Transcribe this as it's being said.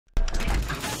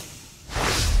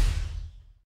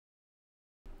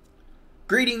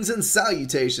Greetings and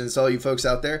salutations to all you folks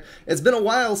out there. It's been a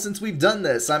while since we've done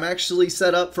this. I'm actually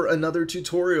set up for another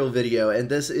tutorial video, and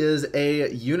this is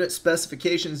a unit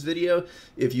specifications video.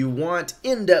 If you want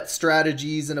in-depth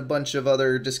strategies and a bunch of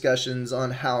other discussions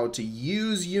on how to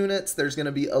use units, there's going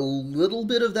to be a little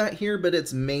bit of that here, but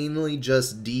it's mainly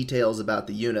just details about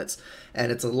the units. And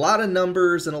it's a lot of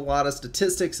numbers and a lot of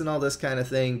statistics and all this kind of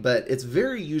thing, but it's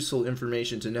very useful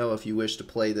information to know if you wish to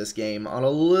play this game on a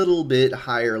little bit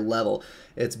higher level.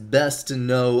 It's best to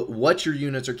know what your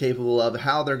units are capable of,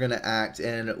 how they're going to act,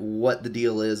 and what the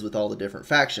deal is with all the different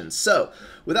factions. So,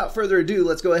 without further ado,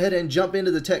 let's go ahead and jump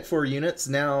into the Tech 4 units.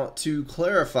 Now, to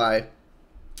clarify,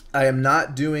 I am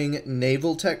not doing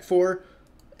Naval Tech 4,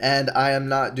 and I am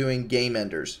not doing Game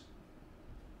Enders.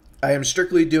 I am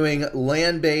strictly doing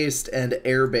land-based and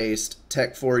air-based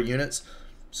Tech 4 units,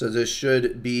 so this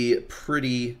should be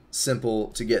pretty simple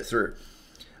to get through.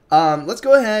 Let's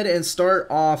go ahead and start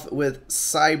off with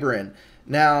Cybran.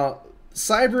 Now,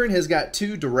 Cybran has got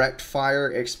two direct fire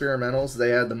experimentals. They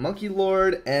had the Monkey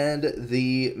Lord and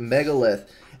the Megalith.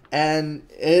 And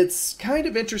it's kind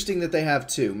of interesting that they have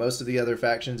two. Most of the other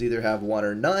factions either have one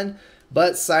or none.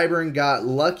 But Cybran got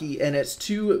lucky, and it's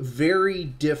two very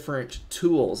different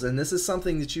tools. And this is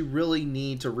something that you really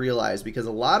need to realize, because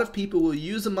a lot of people will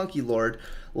use a Monkey Lord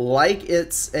like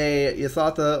it's a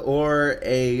Yathatha or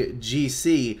a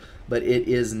GC, but it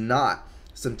is not.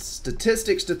 Some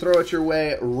statistics to throw it your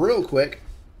way real quick.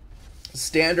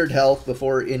 Standard health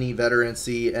before any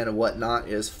veterancy and whatnot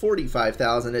is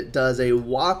 45,000. It does a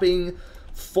whopping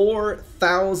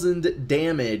 4,000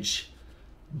 damage.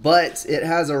 But it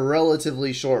has a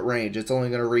relatively short range. It's only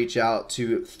going to reach out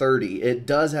to 30. It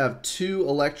does have two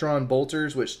electron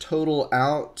bolters, which total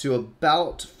out to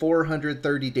about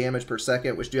 430 damage per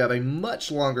second, which do have a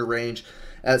much longer range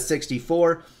at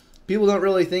 64. People don't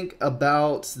really think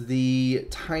about the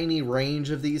tiny range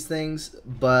of these things,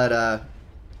 but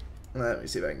let me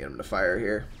see if I can get them to fire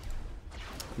here.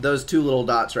 Those two little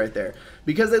dots right there,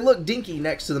 because they look dinky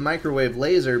next to the microwave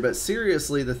laser, but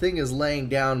seriously, the thing is laying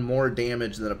down more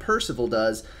damage than a Percival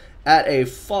does at a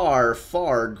far,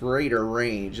 far greater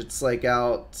range. It's like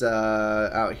out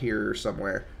here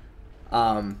somewhere.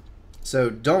 So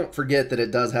don't forget that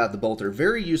it does have the bolter.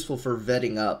 Very useful for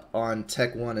vetting up on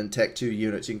Tech 1 and Tech 2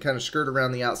 units. You can kind of skirt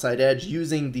around the outside edge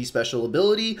using the special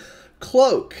ability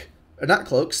Cloak. Not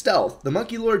Cloak, Stealth. The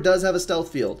Monkey Lord does have a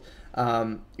stealth field.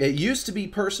 It used to be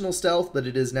personal stealth, but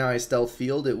it is now a stealth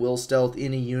field. It will stealth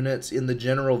any units in the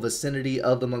general vicinity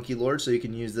of the Monkey Lord, so you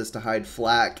can use this to hide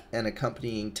flak and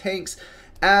accompanying tanks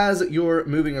as you're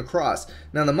moving across.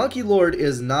 Now, the Monkey Lord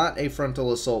is not a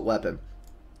frontal assault weapon.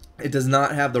 It does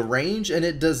not have the range, and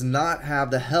it does not have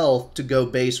the health to go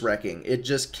base wrecking. It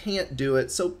just can't do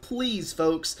it, so please,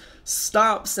 folks,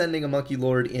 stop sending a Monkey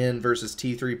Lord in versus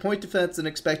T3 point defense and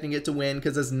expecting it to win,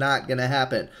 because it's not going to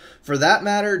happen. For that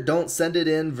matter, don't send it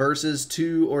in versus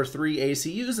 2 or 3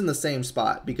 ACUs in the same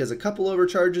spot, because a couple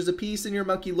overcharges apiece and your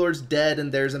Monkey Lord's dead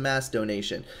and there's a mass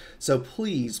donation. So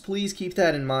please, please keep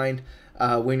that in mind.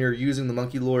 When you're using the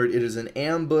Monkey Lord, it is an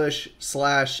ambush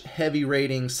 / heavy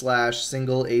rating /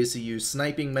 single ACU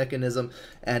sniping mechanism,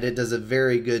 and it does a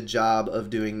very good job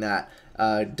of doing that.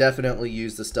 Definitely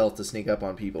use the stealth to sneak up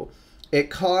on people.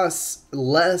 It costs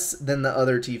less than the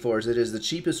other T4s. It is the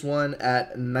cheapest one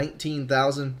at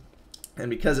 19,000, and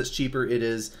because it's cheaper, it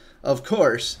is, of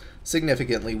course,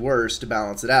 significantly worse to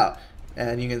balance it out.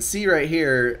 And you can see right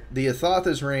here the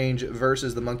Yathatha's range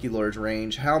versus the Monkey Lord's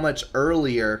range, how much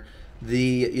earlier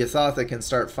the Yathatha can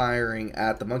start firing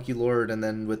at the Monkey Lord, and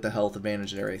then with the health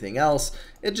advantage and everything else,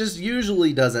 it just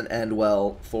usually doesn't end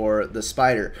well for the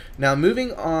Spider. Now,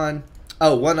 moving on.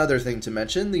 Oh, one other thing to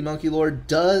mention, the Monkey Lord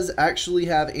does actually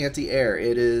have anti-air.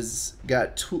 It is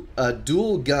got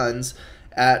dual guns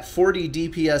at 40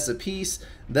 DPS apiece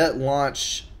that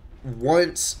launch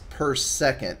once per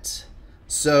second.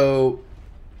 So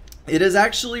it is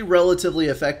actually relatively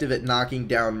effective at knocking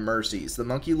down Mercies. The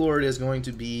Monkey Lord is going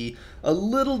to be a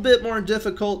little bit more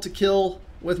difficult to kill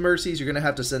with Mercies. You're going to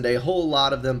have to send a whole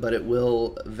lot of them, but it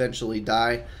will eventually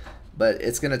die. But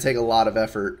it's going to take a lot of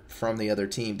effort from the other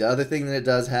team. The other thing that it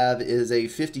does have is a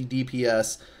 50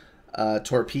 DPS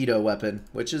torpedo weapon,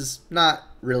 which is not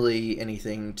really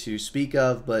anything to speak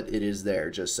of, but it is there,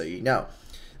 just so you know.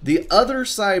 The other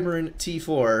Cybran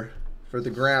T4 for the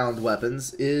ground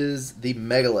weapons is the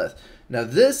Megalith. Now,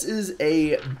 this is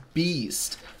a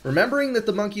beast. Remembering that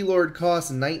the Monkey Lord costs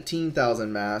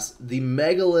 19,000 mass, the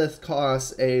Megalith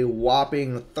costs a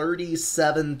whopping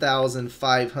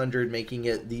 37,500, making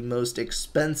it the most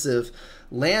expensive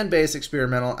land-based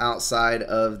experimental outside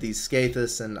of the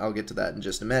Scathus, and I'll get to that in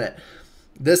just a minute.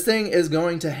 This thing is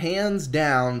going to hands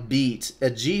down beat a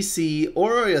GC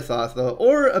or a Yathartha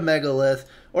or a Megalith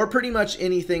or pretty much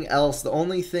anything else. The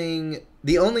only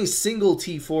single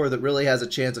T4 that really has a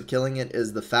chance of killing it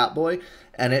is the Fat Boy,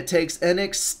 and it takes an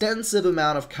extensive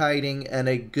amount of kiting and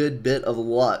a good bit of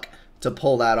luck to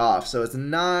pull that off. So it's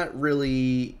not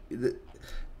really...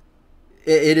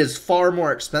 It is far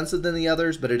more expensive than the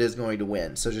others, but it is going to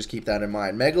win. So just keep that in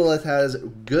mind. Megalith has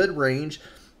good range.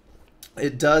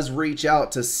 It does reach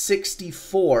out to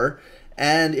 64,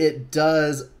 and it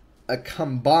does a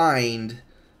combined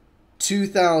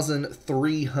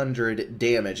 2,300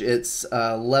 damage. It's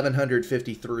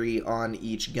 1,153 on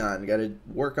each gun. Got to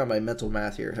work on my mental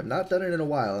math here. Have not done it in a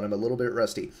while, and I'm a little bit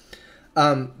rusty.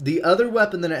 The other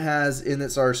weapon that it has in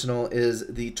its arsenal is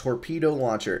the torpedo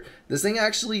launcher. This thing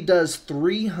actually does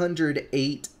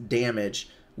 308 damage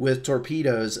with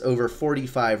torpedoes over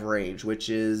 45 range, which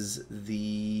is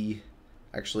the...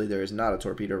 Actually, there is not a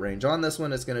torpedo range on this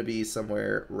one. It's going to be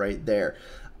somewhere right there.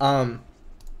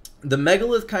 The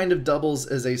Megalith kind of doubles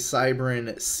as a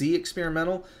Cybran C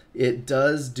experimental. It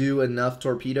does do enough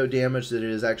torpedo damage that it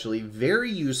is actually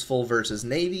very useful versus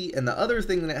Navy. And the other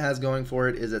thing that it has going for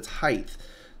it is its height.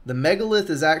 The Megalith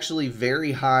is actually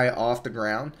very high off the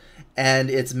ground, and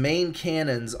its main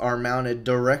cannons are mounted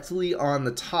directly on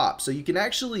the top. So you can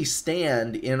actually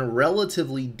stand in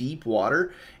relatively deep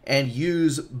water and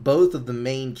use both of the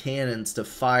main cannons to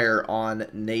fire on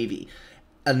Navy.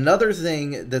 Another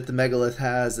thing that the Megalith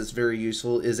has that's very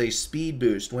useful is a speed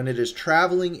boost. When it is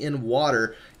traveling in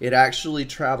water, it actually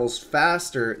travels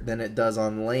faster than it does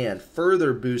on land,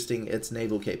 further boosting its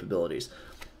naval capabilities.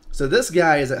 So this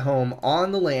guy is at home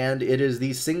on the land. It is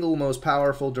the single most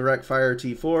powerful direct fire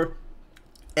T4.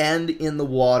 And in the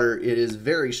water, it is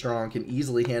very strong, can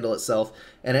easily handle itself,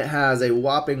 and it has a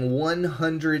whopping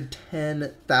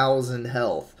 110,000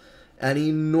 health, an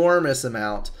enormous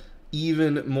amount,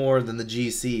 even more than the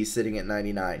GC sitting at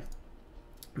 99.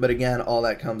 But again, all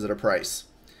that comes at a price.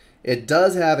 It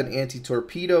does have an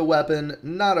anti-torpedo weapon,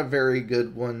 not a very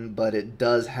good one, but it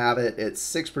does have it. It's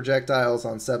 6 projectiles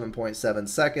on 7.7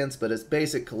 seconds, but it's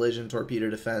basic collision torpedo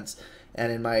defense,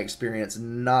 and in my experience,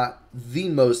 not the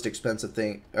most expensive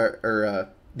thing, or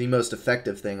the most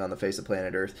effective thing on the face of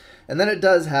planet Earth. And then it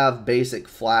does have basic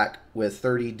flak with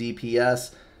 30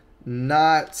 DPS,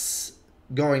 not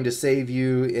going to save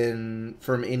you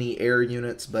from any air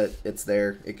units, but it's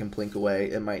there. It can plink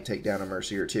away. It might take down a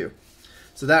Mercy or two.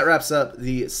 So that wraps up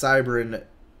the Cybran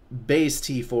base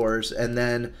T4s, and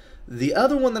then the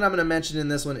other one that I'm going to mention in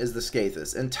this one is the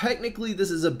Skaithis. And technically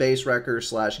this is a base wrecker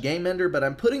 / game ender, but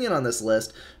I'm putting it on this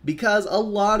list because a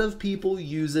lot of people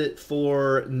use it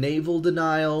for naval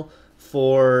denial,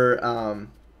 for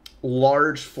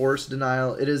large force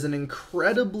denial. It is an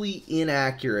incredibly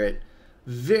inaccurate,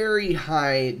 very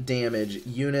high damage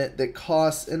unit that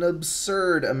costs an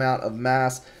absurd amount of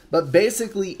mass, but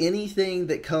basically anything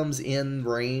that comes in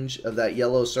range of that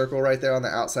yellow circle right there on the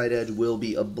outside edge will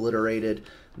be obliterated.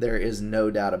 There is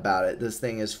no doubt about it. This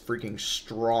thing is freaking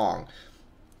strong.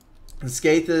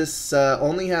 Skaithis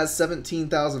only has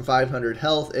 17,500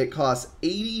 health. It costs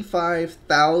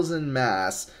 85,000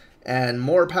 mass and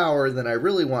more power than I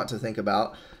really want to think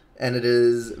about. And it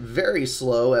is very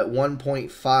slow at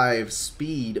 1.5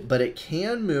 speed, but it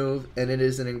can move, and it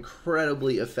is an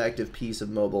incredibly effective piece of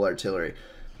mobile artillery.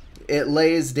 It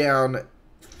lays down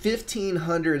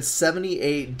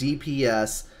 1,578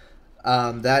 DPS.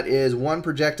 That is one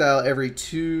projectile every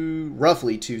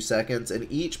roughly 2 seconds,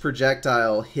 and each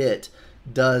projectile hit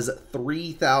does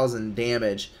 3,000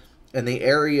 damage, and the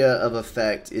area of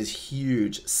effect is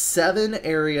huge. 7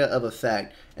 area of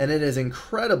effect, and it is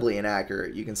incredibly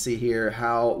inaccurate. You can see here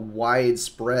how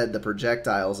widespread the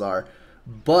projectiles are,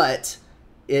 but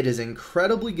it is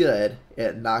incredibly good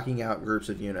at knocking out groups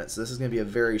of units. This is going to be a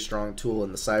very strong tool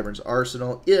in the Cybran's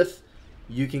arsenal if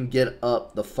you can get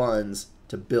up the funds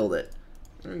to build it.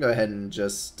 I'm going to go ahead and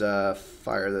just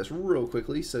fire this real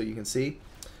quickly so you can see.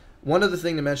 One other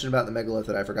thing to mention about the Megalith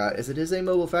that I forgot is it is a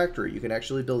mobile factory. You can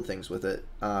actually build things with it.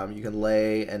 You can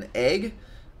lay an egg.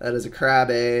 That is a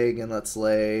crab egg, and let's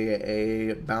lay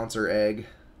a bouncer egg.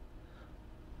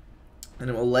 And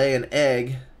it will lay an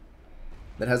egg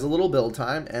that has a little build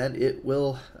time, and it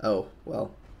will... Oh,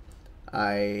 well,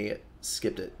 I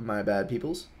skipped it. My bad,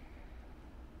 peoples.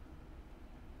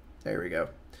 There we go.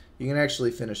 You can actually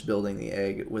finish building the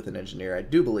egg with an engineer, I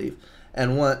do believe.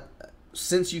 And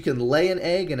since you can lay an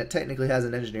egg and it technically has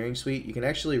an engineering suite, you can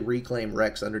actually reclaim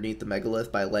Rex underneath the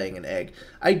Megalith by laying an egg.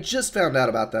 I just found out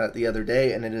about that the other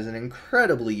day, and it is an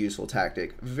incredibly useful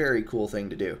tactic. Very cool thing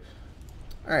to do.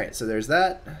 Alright, so there's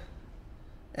that.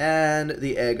 And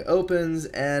the egg opens,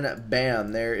 and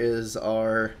bam, there is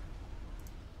our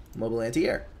mobile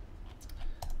anti-air.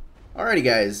 Alrighty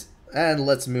guys, and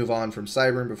let's move on from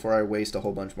Cybern before I waste a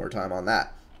whole bunch more time on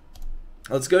that.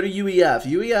 Let's go to UEF.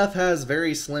 UEF has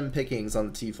very slim pickings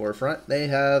on the T4 front. They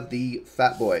have the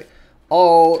Fat Boy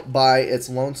all by its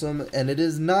lonesome, and it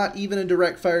is not even a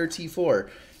direct fire T4.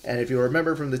 And if you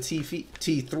remember from the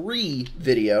T3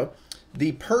 video,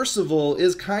 the Percival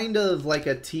is kind of like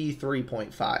a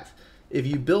T3.5. If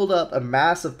you build up a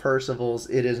mass of Percivals,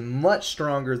 it is much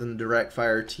stronger than the direct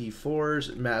fire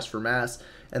T4s, mass for mass,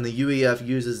 and the UEF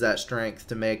uses that strength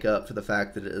to make up for the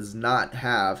fact that it does not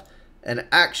have an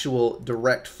actual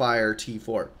direct fire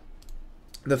T4.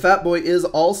 The Fat Boy is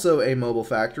also a mobile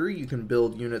factory. You can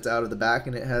build units out of the back,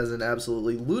 and it has an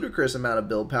absolutely ludicrous amount of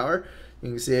build power. You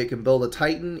can see it can build a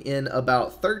Titan in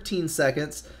about 13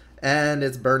 seconds, and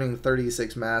it's burning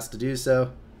 36 mass to do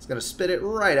so. It's going to spit it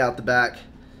right out the back,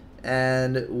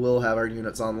 and we'll have our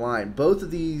units online. Both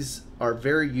of these are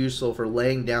very useful for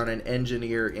laying down an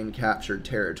engineer in captured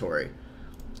territory.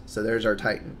 So there's our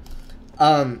Titan.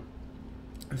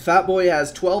 Fat Boy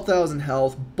has 12,000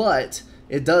 health, but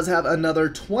it does have another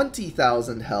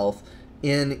 20,000 health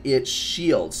in its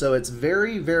shield. So it's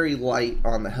very, very light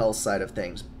on the health side of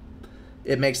things.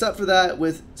 It makes up for that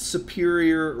with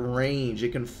superior range.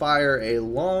 It can fire a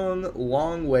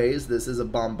long ways. This is a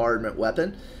bombardment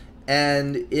weapon,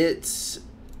 and it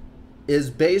is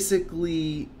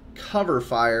basically cover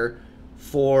fire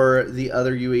for the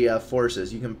other UEF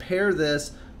forces. You can pair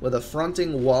this with a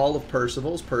fronting wall of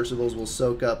Percivals. Percivals will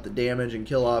soak up the damage and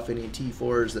kill off any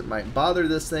T4s that might bother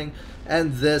this thing,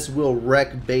 and this will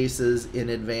wreck bases in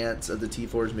advance of the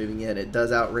T4s moving in. It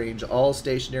does outrange all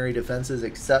stationary defenses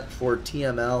except for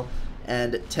TML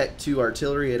and Tech 2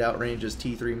 artillery. It outranges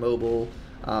T3 mobile,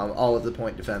 all of the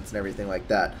point defense and everything like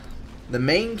that. The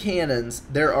main cannons,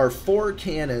 there are 4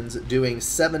 cannons doing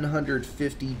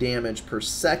 750 damage per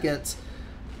second,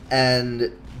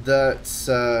 and that's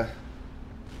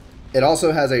it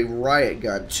also has a riot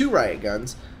gun, 2 riot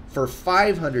guns for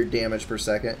 500 damage per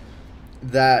second.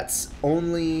 That's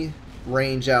only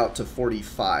range out to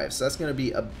 45, so that's going to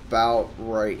be about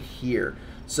right here.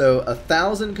 So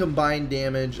 1,000 combined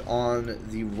damage on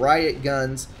the riot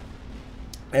guns,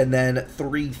 and then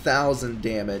 3,000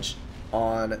 damage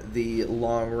on the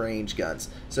long range guns.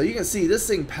 So you can see this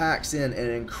thing packs in an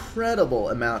incredible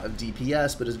amount of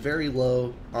DPS, but is very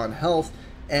low on health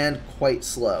and quite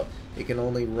slow. It can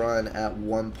only run at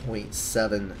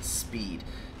 1.7 speed.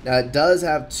 Now it does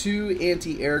have 2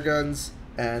 anti-air guns,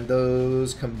 and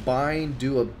those combined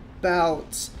do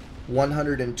about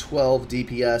 112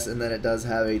 DPS, and then it does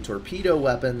have a torpedo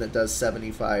weapon that does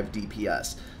 75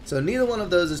 DPS. So neither one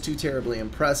of those is too terribly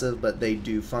impressive, but they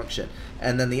do function.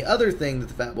 And then the other thing that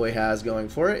the Fat Boy has going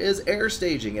for it is air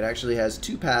staging. It actually has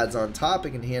 2 pads on top.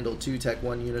 It can handle 2 Tech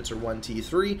 1 units or 1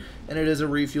 T3, and it is a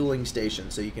refueling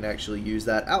station, so you can actually use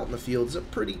that out in the field. It's a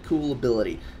pretty cool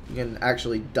ability. You can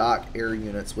actually dock air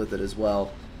units with it as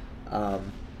well. Not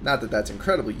that that's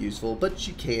incredibly useful, but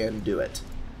you can do it.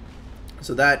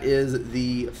 So that is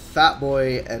the Fat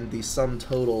Boy and the sum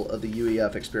total of the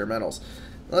UEF experimentals.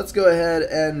 Let's go ahead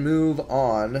and move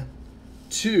on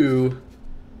to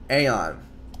Aeon.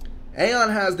 Aeon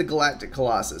has the Galactic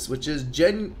Colossus, which is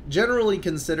generally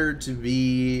considered to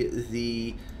be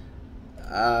the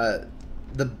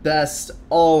best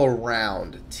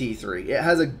all-around T3. It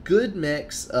has a good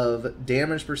mix of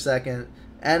damage per second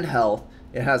and health.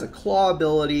 It has a claw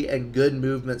ability and good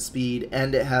movement speed,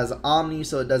 and it has Omni,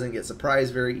 so it doesn't get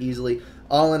surprised very easily.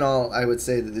 All in all, I would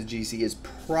say that the GC is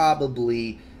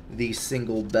probably the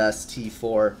single best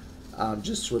T4,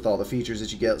 just with all the features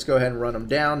that you get. Let's go ahead and run them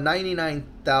down.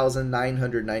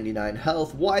 99,999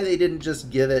 health. Why they didn't just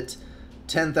give it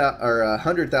 10,000 or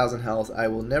 100,000 health, I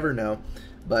will never know,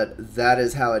 but that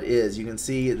is how it is. You can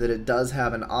see that it does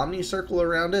have an Omni circle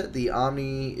around it. The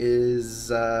Omni is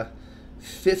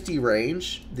 50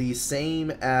 range, the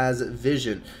same as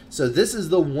Vision. So this is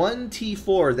the one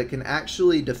T4 that can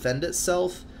actually defend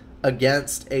itself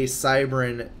against a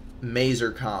Cybran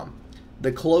Mazercom.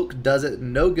 The cloak does it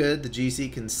no good. The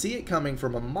GC can see it coming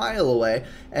from a mile away,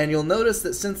 and you'll notice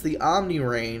that since the Omni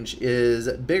range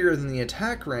is bigger than the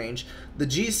attack range, the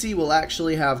GC will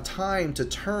actually have time to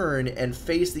turn and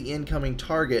face the incoming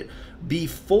target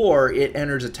before it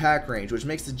enters attack range, which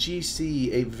makes the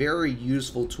GC a very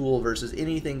useful tool versus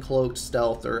anything cloaked,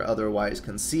 stealth, or otherwise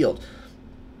concealed.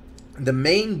 The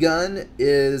main gun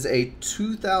is a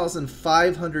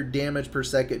 2,500 damage per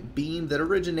second beam that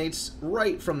originates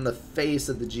right from the face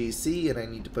of the GC, and I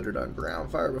need to put it on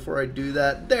ground fire before I do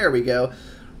that. There we go.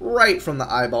 Right from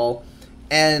the eyeball.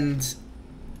 And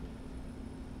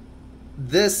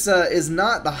This is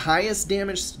not the highest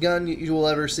damage gun you will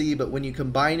ever see, but when you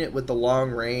combine it with the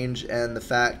long range and the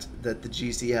fact that the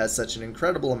GC has such an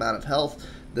incredible amount of health,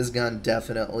 this gun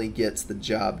definitely gets the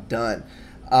job done.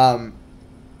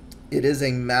 It is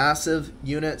a massive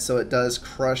unit, so it does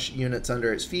crush units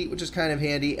under its feet, which is kind of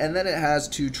handy. And then it has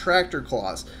 2 tractor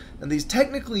claws. And these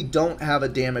technically don't have a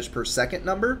damage per second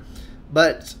number,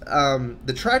 but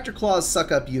the tractor claws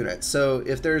suck up units. So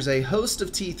if there's a host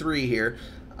of T3 here,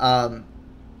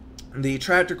 the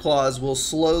tractor claws will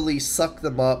slowly suck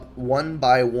them up one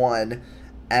by one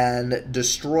and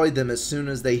destroy them as soon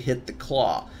as they hit the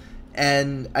claw.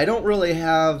 And I don't really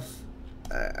have...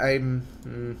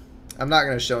 I'm not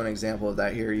going to show an example of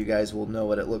that here. You guys will know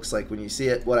what it looks like when you see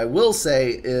it. What I will say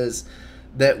is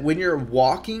that when you're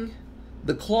walking,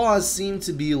 the claws seem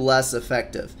to be less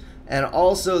effective. And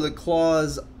also the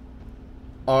claws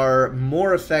are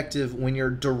more effective when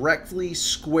you're directly,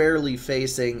 squarely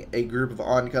facing a group of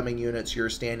oncoming units, you're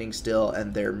standing still,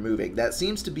 and they're moving. That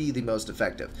seems to be the most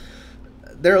effective.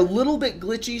 They're a little bit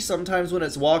glitchy. Sometimes when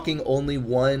it's walking, only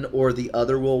one or the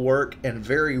other will work, and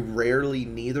very rarely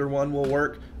neither one will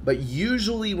work. But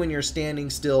usually when you're standing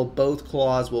still, both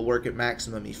claws will work at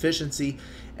maximum efficiency.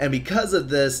 And because of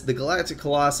this, the Galactic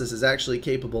Colossus is actually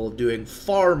capable of doing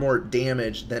far more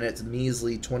damage than its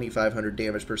measly 2,500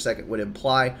 damage per second would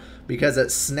imply, because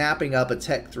it's snapping up a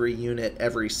Tech 3 unit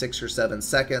every 6 or 7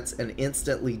 seconds and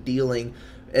instantly dealing,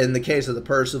 in the case of the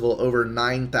Percival, over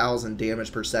 9,000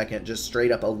 damage per second, just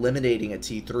straight up eliminating a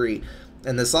T3.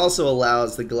 And this also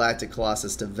allows the Galactic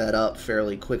Colossus to vet up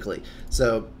fairly quickly.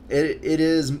 So it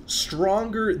is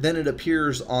stronger than it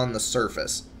appears on the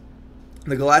surface.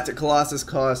 The Galactic Colossus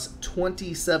costs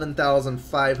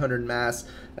 27,500 mass.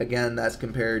 Again, that's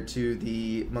compared to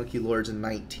the Monkey Lord's in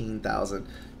 19,000,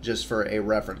 just for a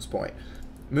reference point.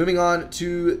 Moving on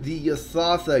to the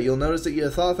Yothatha, you'll notice that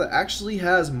Yothatha actually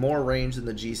has more range than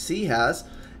the GC has.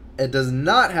 It does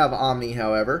not have Omni,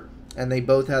 however, and they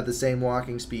both have the same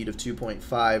walking speed of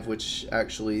 2.5, which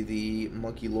actually the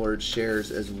Monkey Lord shares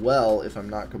as well, if I'm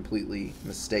not completely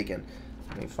mistaken.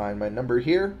 Let me find my number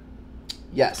here.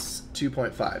 Yes,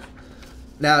 2.5.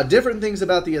 Now, different things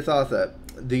about the Yothatha.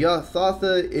 The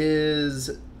Yothatha is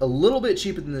a little bit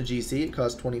cheaper than the GC. It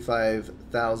costs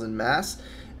 25,000 mass,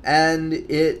 and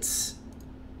it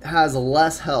has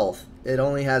less health. It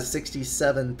only has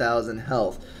 67,000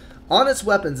 health. On its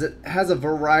weapons, it has a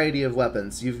variety of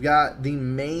weapons. You've got the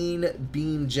main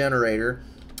beam generator.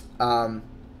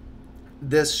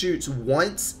 This shoots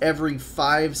once every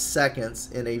 5 seconds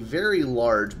in a very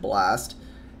large blast.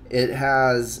 It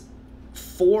has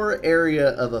 4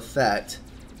 area of effect.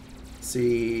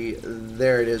 See,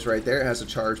 there it is right there. It has a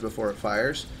charge before it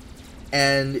fires.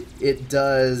 And it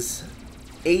does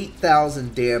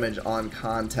 8,000 damage on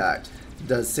contact. It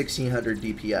does 1,600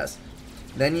 DPS.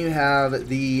 Then you have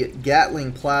the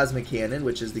Gatling Plasma Cannon,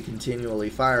 which is the continually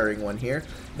firing one here.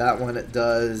 That one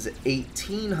does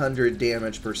 1,800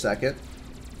 damage per second.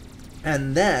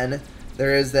 And then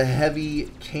there is the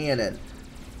Heavy Cannon.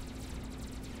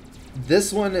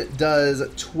 This one does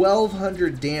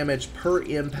 1,200 damage per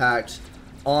impact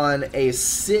on a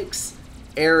 6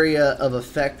 area of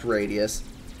effect radius.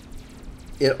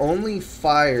 It only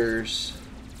fires...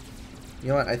 You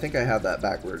know what? I think I have that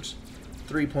backwards.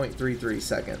 3.33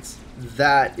 seconds.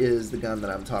 That is the gun that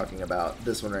I'm talking about.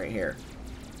 This one right here.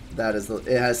 That is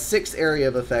it has 6 area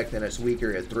of effect, and it's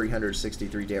weaker at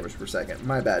 363 damage per second.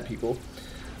 My bad, people.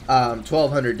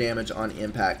 1,200 damage on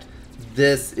impact.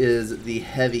 This is the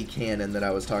Heavy Cannon that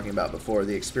I was talking about before,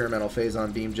 the experimental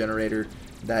Phazon beam generator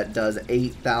that does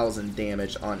 8,000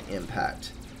 damage on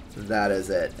impact. That is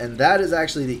it. And that is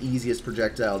actually the easiest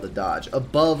projectile to dodge.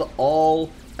 Above all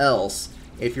else,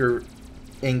 if you're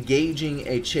engaging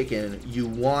a chicken, you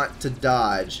want to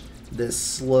dodge this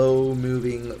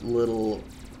slow-moving little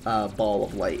ball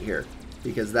of light here,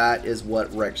 because that is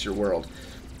what wrecks your world.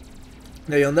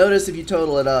 Now you'll notice if you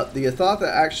total it up, the Yothatha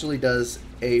actually does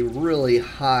a really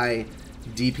high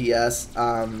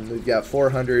DPS. We've got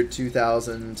 400,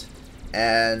 2,000,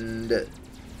 and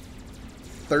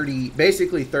 30,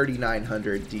 basically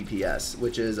 3,900 DPS,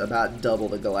 which is about double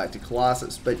the Galactic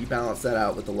Colossus, but you balance that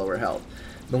out with the lower health.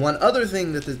 The one other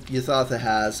thing that the Yothatha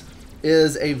has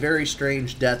is a very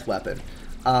strange death weapon.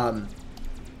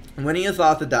 When a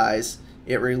Yothatha dies,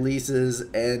 it releases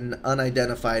an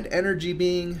unidentified energy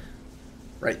being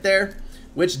right there,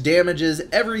 which damages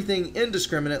everything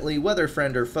indiscriminately, whether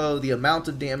friend or foe. The amount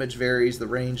of damage varies, the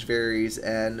range varies,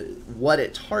 and what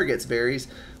it targets varies,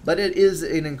 but it is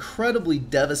an incredibly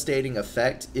devastating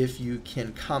effect if you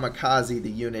can kamikaze the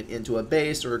unit into a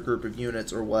base or a group of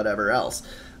units or whatever else.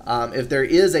 If there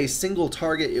is a single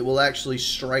target, it will actually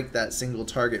strike that single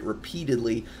target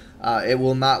repeatedly. It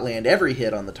will not land every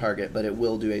hit on the target, but it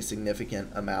will do a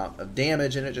significant amount of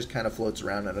damage, and it just kind of floats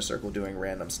around in a circle doing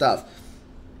random stuff.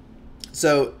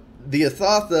 So the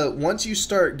Yathatha, once you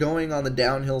start going on the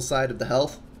downhill side of the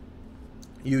health,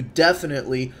 you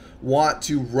definitely want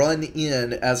to run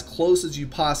in as close as you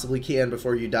possibly can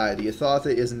before you die. The Yathatha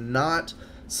is not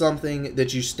something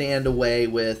that you stand away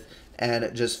with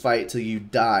and just fight till you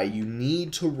die. You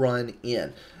need to run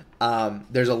in.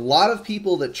 There's a lot of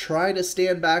people that try to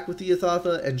stand back with the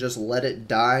Yathatha and just let it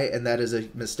die, and that is a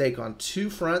mistake on two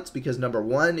fronts, because number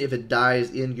one, if it dies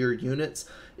in your units,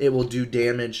 it will do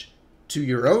damage to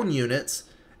your own units,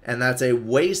 and that's a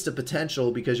waste of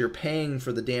potential because you're paying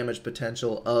for the damage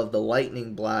potential of the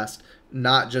lightning blast,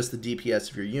 not just the DPS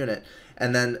of your unit.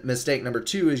 And then mistake number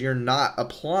two is you're not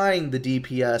applying the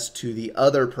DPS to the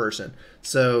other person.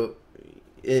 So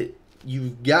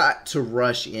you've got to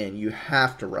rush in. You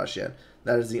have to rush in.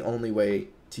 That is the only way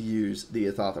to use the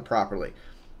Yathatha properly.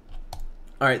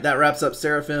 Alright, that wraps up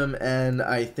Seraphim, and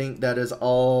I think that is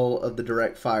all of the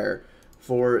direct fire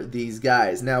for these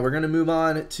guys. Now we're going to move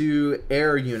on to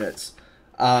air units.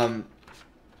 I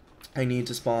need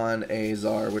to spawn a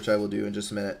Tsar, which I will do in just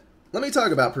a minute. Let me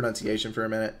talk about pronunciation for a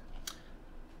minute.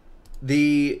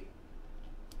 The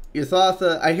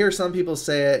Yathatha, I hear some people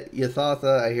say it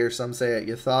Yathatha, I hear some say it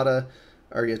Yathatha,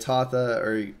 or Yatatha,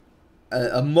 or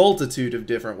a multitude of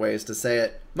different ways to say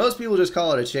it. Most people just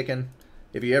call it a chicken.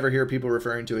 If you ever hear people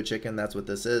referring to a chicken, that's what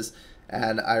this is.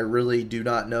 And I really do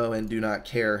not know and do not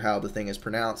care how the thing is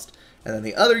pronounced. And then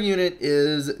the other unit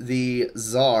is the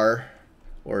Tsar,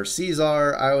 or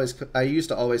Caesar. I used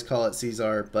to always call it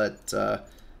Caesar, but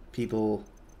people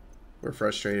were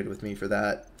frustrated with me for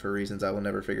that for reasons I will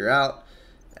never figure out.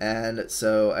 And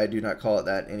so I do not call it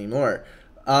that anymore.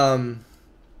 There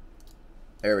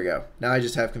we go. Now I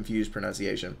just have confused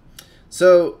pronunciation.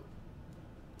 So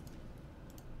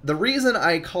the reason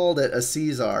I called it a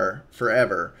Caesar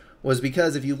forever was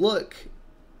because if you look,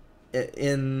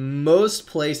 in most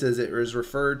places it was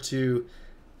referred to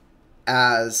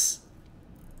as,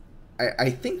 I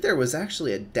think there was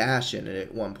actually a dash in it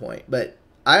at one point, but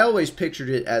I always pictured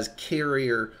it as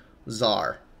Carrier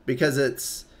Tsar because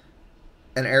it's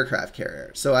an aircraft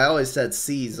carrier. So I always said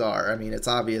Caesar. I mean, it's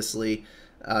obviously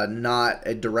not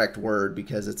a direct word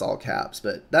because it's all caps,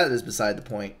 but that is beside the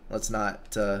point. Let's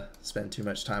not spend too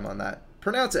much time on that.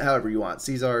 Pronounce it however you want.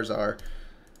 Caesar, Tsar,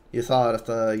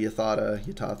 Yathatha,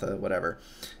 Yatatha, whatever.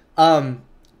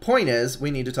 Point is,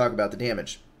 we need to talk about the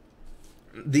damage.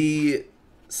 The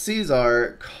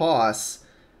Caesar costs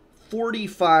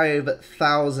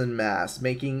 45,000 mass,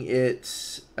 making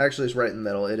it, actually it's right in the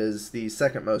middle, it is the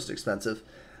second most expensive.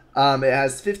 It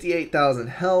has 58,000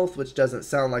 health, which doesn't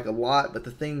sound like a lot, but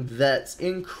the thing vets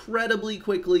incredibly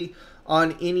quickly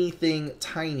on anything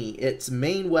tiny. Its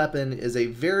main weapon is a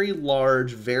very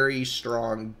large, very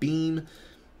strong beam.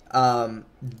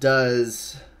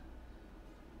 Does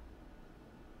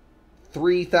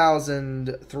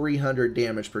 3,300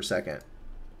 damage per second.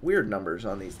 Weird numbers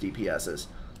on these DPSs.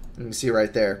 You can see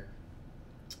right there.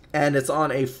 And it's on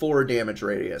a 4 damage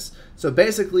radius. So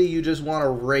basically you just want to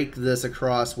rake this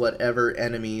across whatever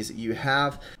enemies you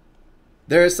have.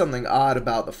 There is something odd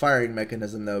about the firing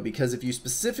mechanism though, because if you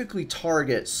specifically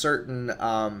target certain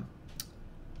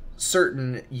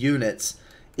units,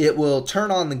 it will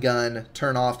turn on the gun,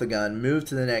 turn off the gun, move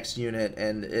to the next unit,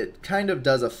 and it kind of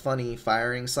does a funny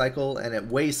firing cycle, and it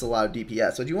wastes a lot of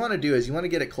DPS. So what you want to do is you want to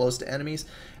get it close to enemies,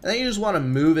 and then you just want to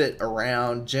move it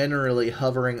around, generally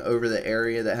hovering over the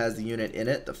area that has the unit in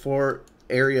it. The 4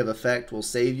 area of effect will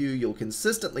save you. You'll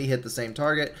consistently hit the same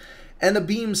target, and the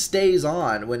beam stays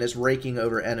on when it's raking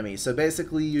over enemies. So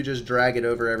basically you just drag it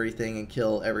over everything and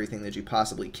kill everything that you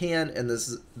possibly can, and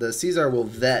the Caesar will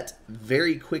vet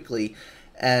very quickly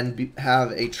and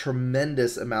have a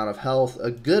tremendous amount of health, a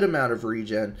good amount of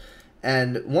regen.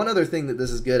 And one other thing that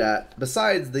this is good at,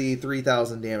 besides the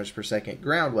 3,000 damage per second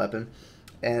ground weapon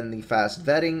and the fast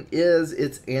vetting, is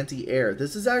its anti-air.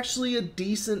 This is actually a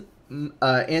decent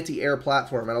anti-air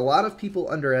platform, and a lot of people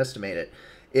underestimate it.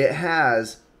 It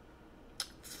has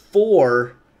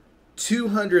 4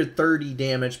 230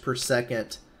 damage per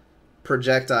second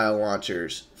projectile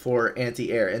launchers for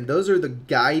anti-air, and those are the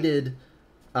guided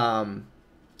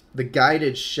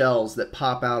shells that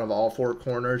pop out of all 4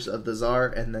 corners of the Tsar,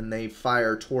 and then they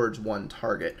fire towards one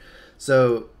target.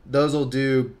 So those will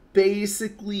do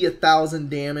basically 1,000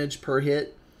 damage per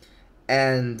hit,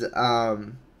 and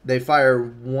they fire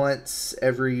once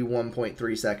every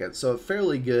 1.3 seconds. So a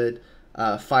fairly good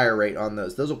fire rate on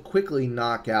those. Those will quickly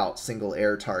knock out single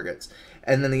air targets.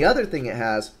 And then the other thing it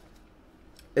has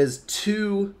is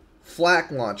 2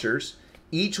 flak launchers,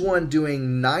 each one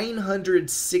doing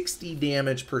 960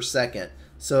 damage per second.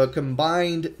 So a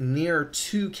combined near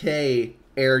 2k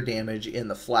air damage in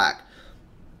the flak.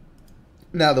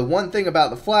 Now the one thing about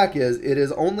the flak is it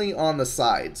is only on the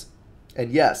sides.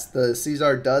 And yes, the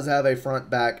Caesar does have a front,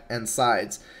 back, and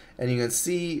sides. And you can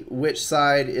see which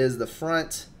side is the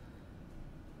front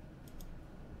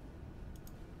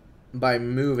by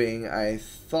moving, I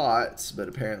thought, but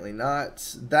apparently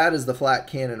not. That is the flak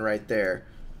cannon right there.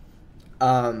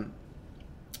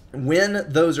 When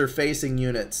those are facing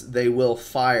units, they will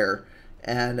fire,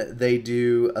 and they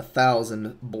do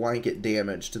 1,000 blanket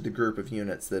damage to the group of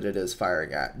units that it is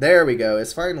firing at. There we go.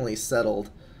 It's finally settled.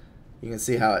 You can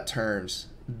see how it turns.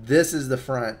 This is the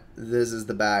front, this is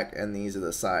the back, and these are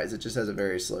the sides. It just has a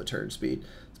very slow turn speed.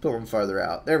 Let's put one farther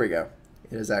out. There we go.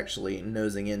 It is actually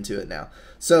nosing into it now.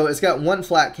 So it's got 1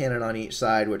 flak cannon on each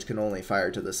side, which can only fire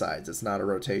to the sides. It's not a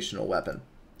rotational weapon.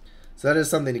 So that is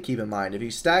something to keep in mind. If you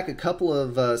stack a couple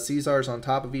of Caesars on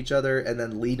top of each other and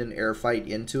then lead an air fight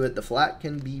into it, the flak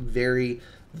can be very,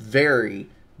 very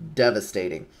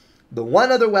devastating. The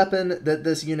one other weapon that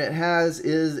this unit has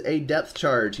is a depth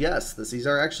charge. Yes, the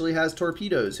Caesar actually has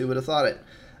torpedoes. Who would have thought it?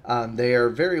 They are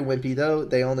very wimpy, though.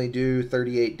 They only do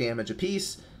 38 damage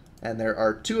apiece, and there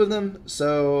are 2 of them.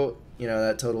 So, you know,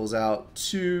 that totals out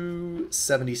to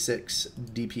 76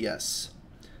 DPS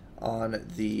on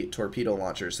the torpedo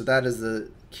launcher. So that is the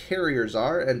carrier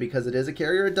Tsar, and because it is a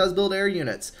carrier, it does build air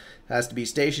units. It has to be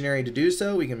stationary to do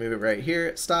so. We can move it right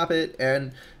here, stop it,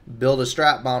 and build a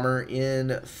strap bomber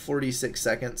in 46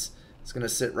 seconds. It's going to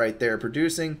sit right there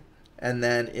producing, and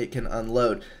then it can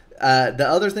unload. The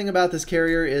other thing about this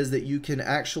carrier is that you can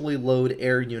actually load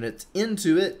air units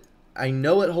into it. I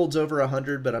know it holds over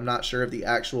 100, but I'm not sure of the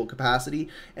actual capacity,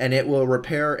 and it will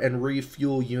repair and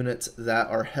refuel units that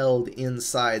are held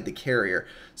inside the carrier.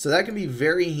 So that can be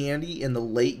very handy in the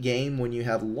late game when you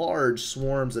have large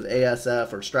swarms of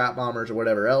ASF or strap bombers or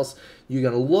whatever else. You're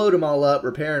going to load them all up,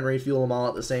 repair and refuel them all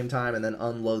at the same time, and then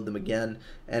unload them again,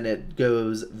 and it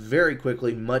goes very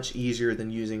quickly, much easier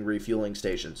than using refueling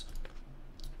stations.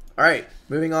 All right,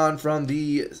 moving on from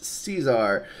the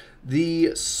Caesar.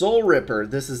 The Soul Ripper,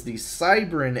 this is the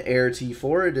Cybran Air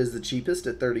T4. It is the cheapest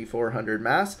at 3,400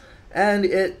 mass, and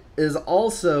it is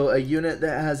also a unit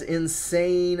that has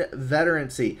insane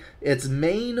veterancy. Its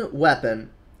main weapon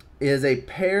is a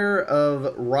pair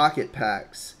of rocket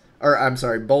packs, or I'm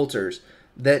sorry, bolters,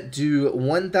 that do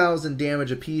 1,000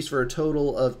 damage apiece for a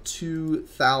total of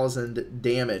 2,000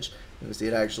 damage. You can see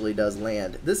it actually does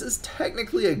land. This is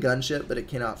technically a gunship, but it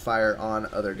cannot fire on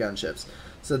other gunships.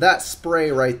 So that spray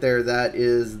right there, that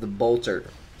is the bolter.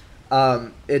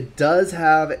 It does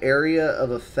have area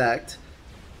of effect.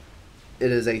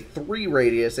 It is a 3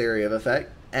 radius area of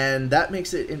effect, and that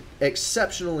makes it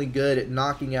exceptionally good at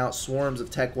knocking out swarms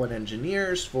of Tech 1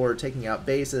 engineers for taking out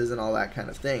bases and all that kind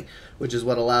of thing, which is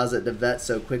what allows it to vet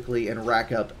so quickly and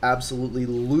rack up absolutely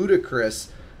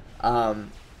ludicrous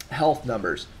health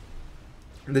numbers.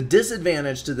 The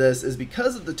disadvantage to this is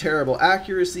because of the terrible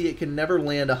accuracy, it can never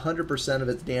land 100% of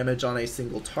its damage on a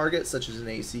single target, such as an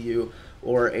ACU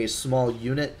or a small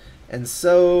unit. And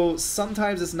so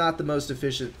sometimes it's not the most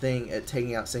efficient thing at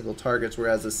taking out single targets,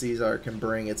 whereas the Caesar can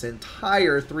bring its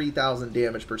entire 3,000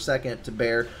 damage per second to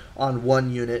bear on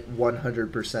one unit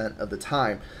 100% of the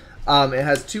time. It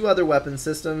has 2 other weapon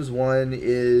systems. One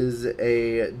is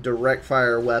a direct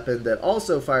fire weapon that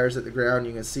also fires at the ground.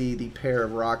 You can see the pair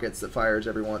of rockets that fires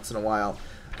every once in a while.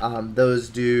 Those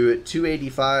do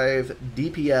 285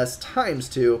 DPS times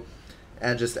 2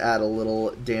 and just add a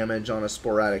little damage on a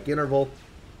sporadic interval.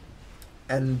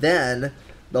 And then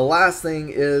the last thing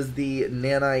is the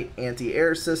Nanite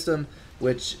anti-air system,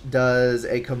 which does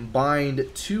a combined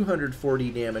 240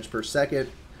 damage per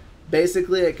second.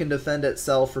 Basically, it can defend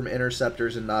itself from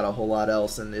interceptors and not a whole lot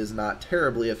else, and is not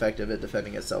terribly effective at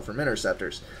defending itself from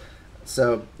interceptors.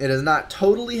 So it is not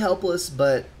totally helpless,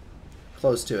 but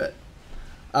close to it.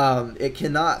 It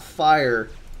cannot fire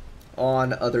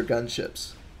on other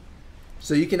gunships.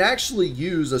 So you can actually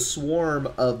use a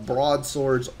swarm of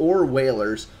broadswords or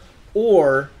whalers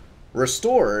or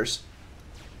restorers,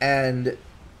 and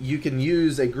you can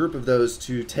use a group of those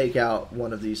to take out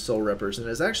one of these Soul Rippers, and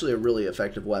it's actually a really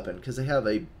effective weapon because they have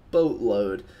a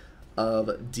boatload of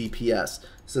DPS.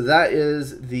 So that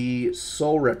is the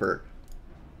Soul Ripper.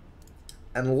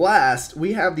 And last,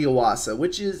 we have the Oasa,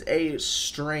 which is a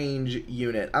strange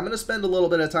unit. I'm going to spend a little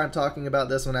bit of time talking about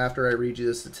this one after I read you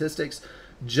the statistics,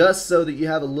 just so that you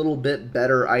have a little bit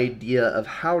better idea of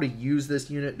how to use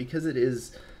this unit, because it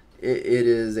is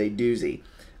a doozy.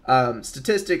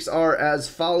 Statistics are as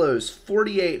follows: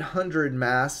 4,800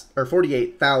 mass, or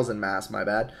 48,000 mass, my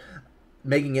bad,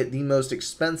 making it the most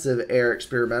expensive air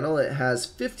experimental. It has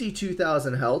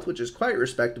 52,000 health, which is quite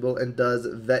respectable, and does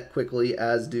vet quickly,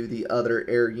 as do the other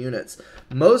air units.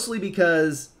 Mostly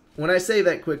because, when I say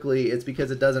vet quickly, it's because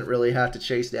it doesn't really have to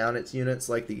chase down its units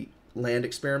like the land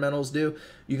experimentals do.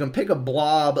 You can pick a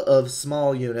blob of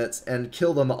small units and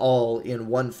kill them all in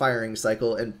one firing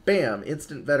cycle, and bam,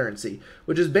 instant veterancy,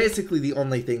 which is basically the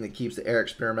only thing that keeps the air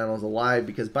experimentals alive,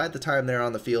 because by the time they're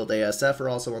on the field, ASF are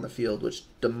also on the field, which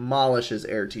demolishes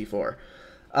air T4.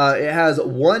 It has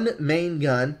one main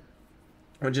gun,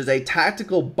 which is a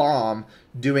tactical bomb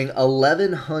doing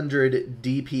 1100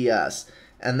 DPS.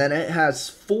 And then it has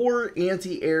 4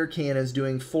 anti-air cannons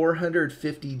doing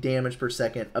 450 damage per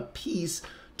second apiece,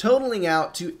 totaling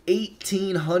out to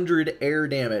 1,800 air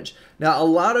damage. Now, a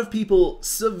lot of people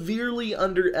severely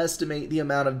underestimate the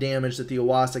amount of damage that the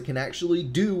Owasa can actually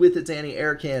do with its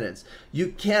anti-air cannons.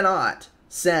 You cannot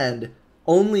send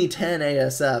only 10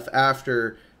 ASF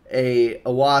after a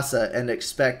Owasa and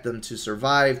expect them to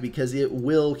survive, because it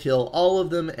will kill all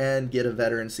of them and get a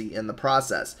veterancy in the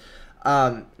process.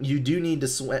 You do need to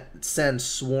send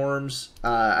swarms.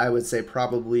 I would say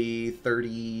probably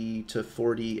 30 to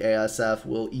 40 ASF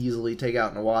will easily take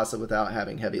out an Owasa without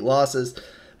having heavy losses.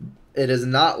 It is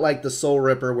not like the Soul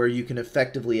Ripper, where you can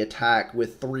effectively attack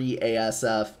with 3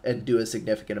 ASF and do a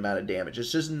significant amount of damage.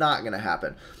 It's just not going to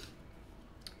happen.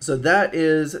 So that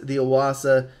is the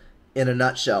Owasa in a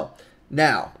nutshell.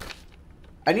 Now,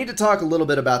 I need to talk a little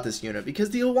bit about this unit,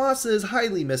 because the Owasa is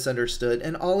highly misunderstood,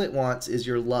 and all it wants is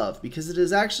your love, because it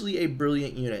is actually a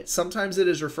brilliant unit. Sometimes it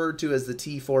is referred to as the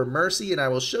T4 Mercy, and I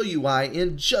will show you why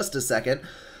in just a second,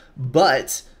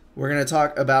 but we're going to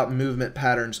talk about movement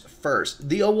patterns first.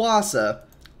 The Owasa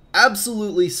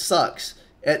absolutely sucks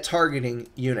at targeting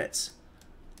units.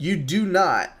 You do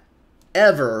not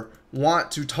ever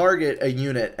want to target a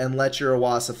unit and let your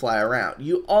Owasa fly around.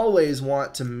 You always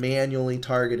want to manually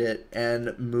target it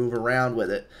and move around with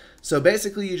it. So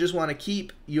basically, you just want to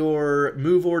keep your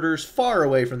move orders far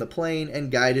away from the plane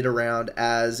and guide it around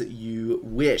as you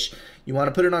wish. You want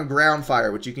to put it on ground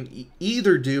fire, which you can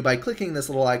either do by clicking this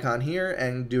little icon here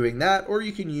and doing that, or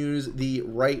you can use the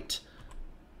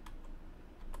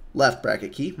left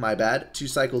bracket key, my bad, to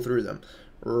cycle through them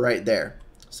right there.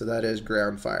 So that is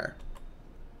ground fire.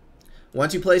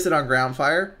 Once you place it on ground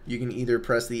fire, you can either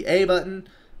press the A button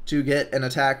to get an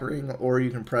attack ring, or you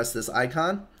can press this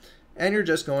icon, and you're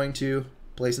just going to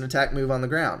place an attack move on the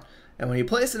ground. And when you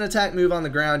place an attack move on the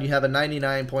ground, you have a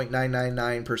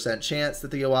 99.999% chance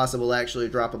that the Owasa will actually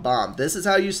drop a bomb. This is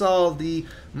how you solve the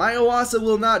 "my Owasa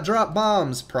will not drop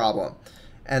bombs" problem.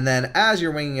 And then as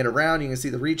you're winging it around, you can see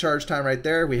the recharge time right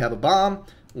there. We have a bomb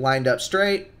lined up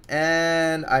straight,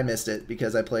 and I missed it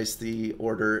because I placed the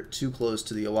order too close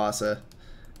to the Owasa.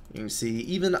 You can see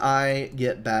even I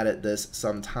get bad at this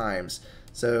sometimes.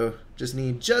 So just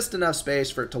need just enough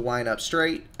space for it to line up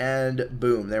straight, and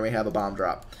boom, there we have a bomb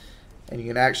drop. And you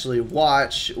can actually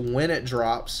watch when it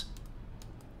drops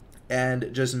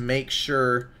and just make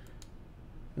sure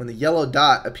when the yellow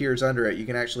dot appears under it, you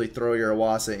can actually throw your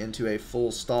Owasa into a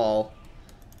full stall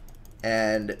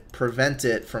and prevent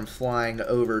it from flying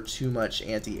over too much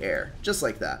anti-air, just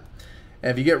like that.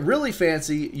 And if you get really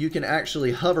fancy, you can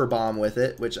actually hover bomb with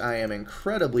it, which I am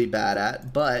incredibly bad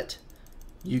at, but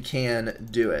you can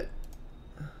do it.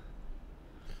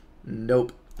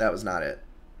 Nope, that was not it.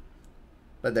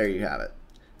 But there you have it.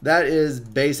 That is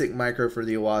basic micro for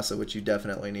the Owasa, which you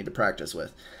definitely need to practice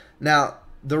with. Now,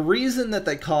 the reason that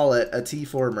they call it a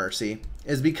T4 Mercy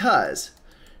is because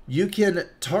you can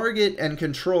target and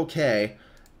control K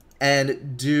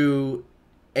and do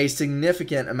a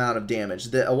significant amount of damage.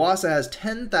 The Owasa has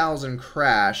 10,000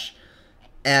 crash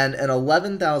and an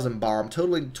 11,000 bomb,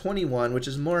 totaling 21, which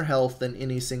is more health than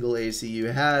any single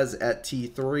ACU has at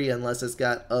T3, unless it's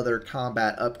got other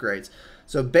combat upgrades.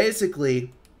 So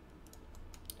basically,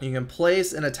 you can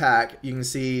place an attack. You can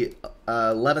see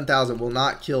 11,000 will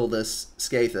not kill this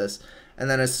Scathus. And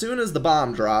then as soon as the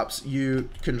bomb drops, you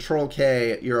control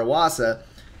K your Owasa,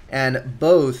 and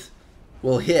both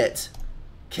will hit,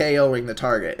 KOing the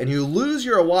target. And you lose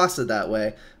your Owasa that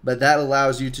way, but that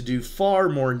allows you to do far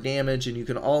more damage, and you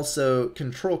can also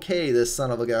control K this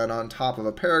son of a gun on top of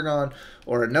a Paragon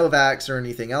or a Novax or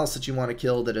anything else that you want to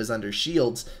kill that is under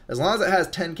shields. As long as it has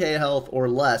 10k health or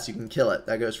less, you can kill it.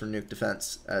 That goes for nuke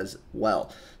defense as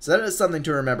well. So that is something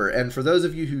to remember. And for those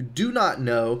of you who do not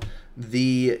know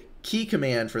the key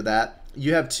command for that,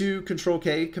 you have two control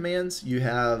K commands. You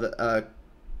have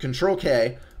control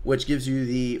K, which gives you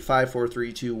the 5, 4,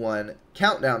 3, 2, 1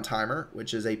 countdown timer,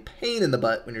 which is a pain in the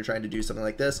butt when you're trying to do something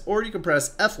like this. Or you can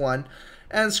press F1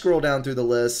 and scroll down through the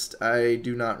list. I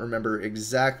do not remember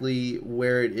exactly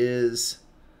where it is,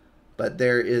 but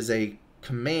there is a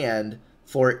command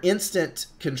for instant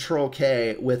Control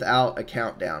K without a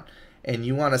countdown. And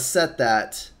you want to set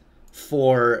that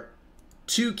for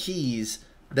 2 keys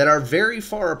that are very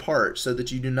far apart so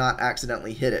that you do not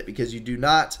accidentally hit it, because you do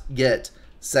not get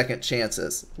second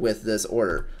chances with this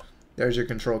order. There's your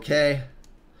Control K,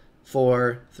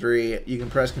 4, 3. You can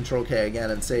press Control K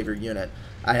again and save your unit.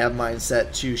 I have mine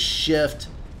set to Shift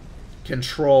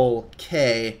Control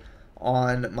K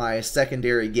on my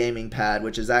secondary gaming pad,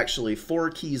 which is actually 4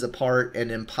 keys apart and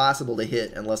impossible to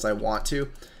hit unless I want to.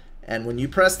 And when you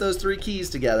press those 3 keys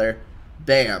together,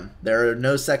 bam, there are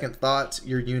no second thoughts.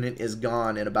 Your unit is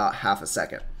gone in about half a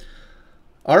second.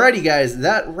 Alrighty guys,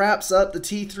 that wraps up the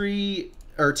T3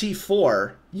 or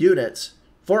T4 units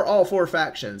for all 4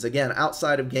 factions, again,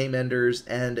 outside of Game Enders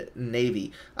and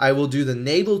Navy. I will do the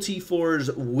Naval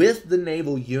T4s with the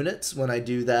Naval units when I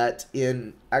do that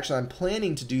actually I'm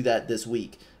planning to do that this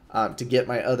week to get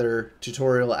my other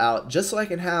tutorial out, just so I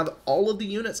can have all of the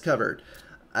units covered.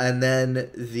 And then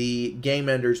the Game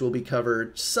Enders will be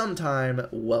covered sometime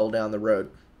well down the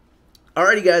road.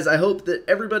 Alrighty guys, I hope that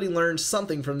everybody learned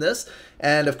something from this,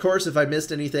 and of course if I missed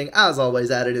anything, as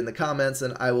always, add it in the comments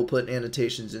and I will put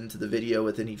annotations into the video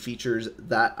with any features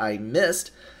that I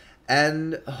missed,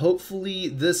 and hopefully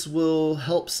this will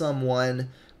help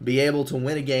someone be able to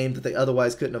win a game that they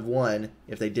otherwise couldn't have won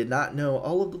if they did not know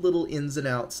all of the little ins and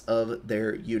outs of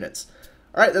their units.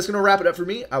 Alright, that's going to wrap it up for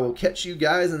me. I will catch you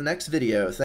guys in the next video.